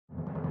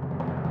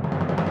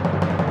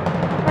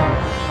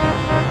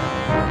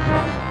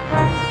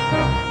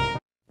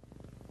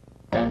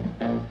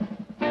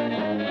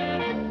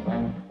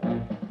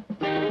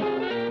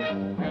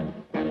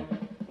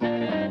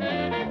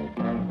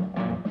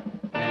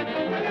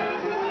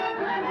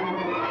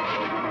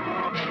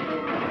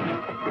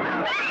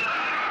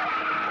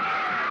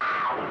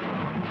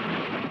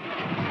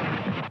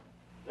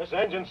This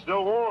engine's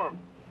still warm.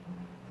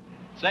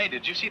 Say,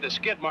 did you see the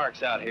skid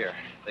marks out here?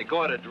 They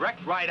go at a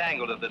direct right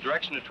angle to the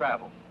direction of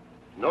travel.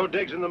 No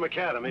digs in the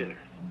macadam either.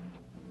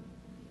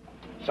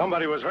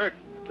 Somebody was hurt.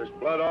 There's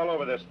blood all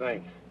over this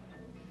thing.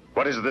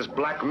 What is this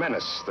black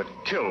menace that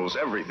kills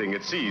everything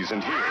it sees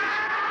and hears?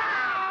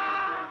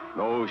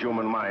 No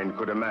human mind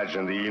could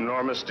imagine the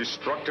enormous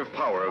destructive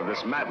power of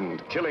this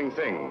maddened, killing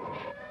thing.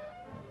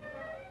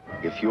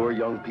 If you're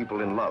young people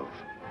in love,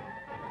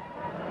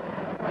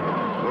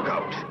 look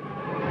out.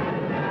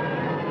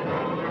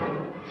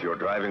 If you're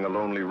driving a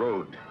lonely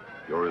road,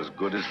 you're as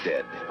good as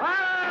dead.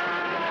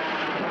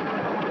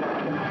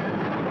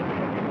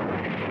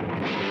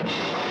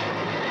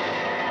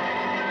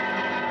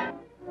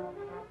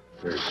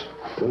 There's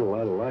been a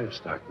lot of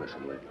livestock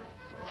missing lately.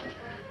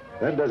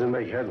 That doesn't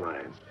make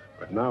headlines,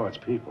 but now it's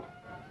people.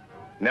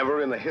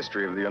 Never in the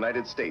history of the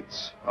United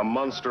States, a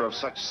monster of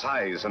such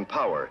size and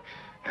power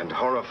and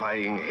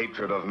horrifying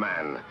hatred of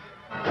man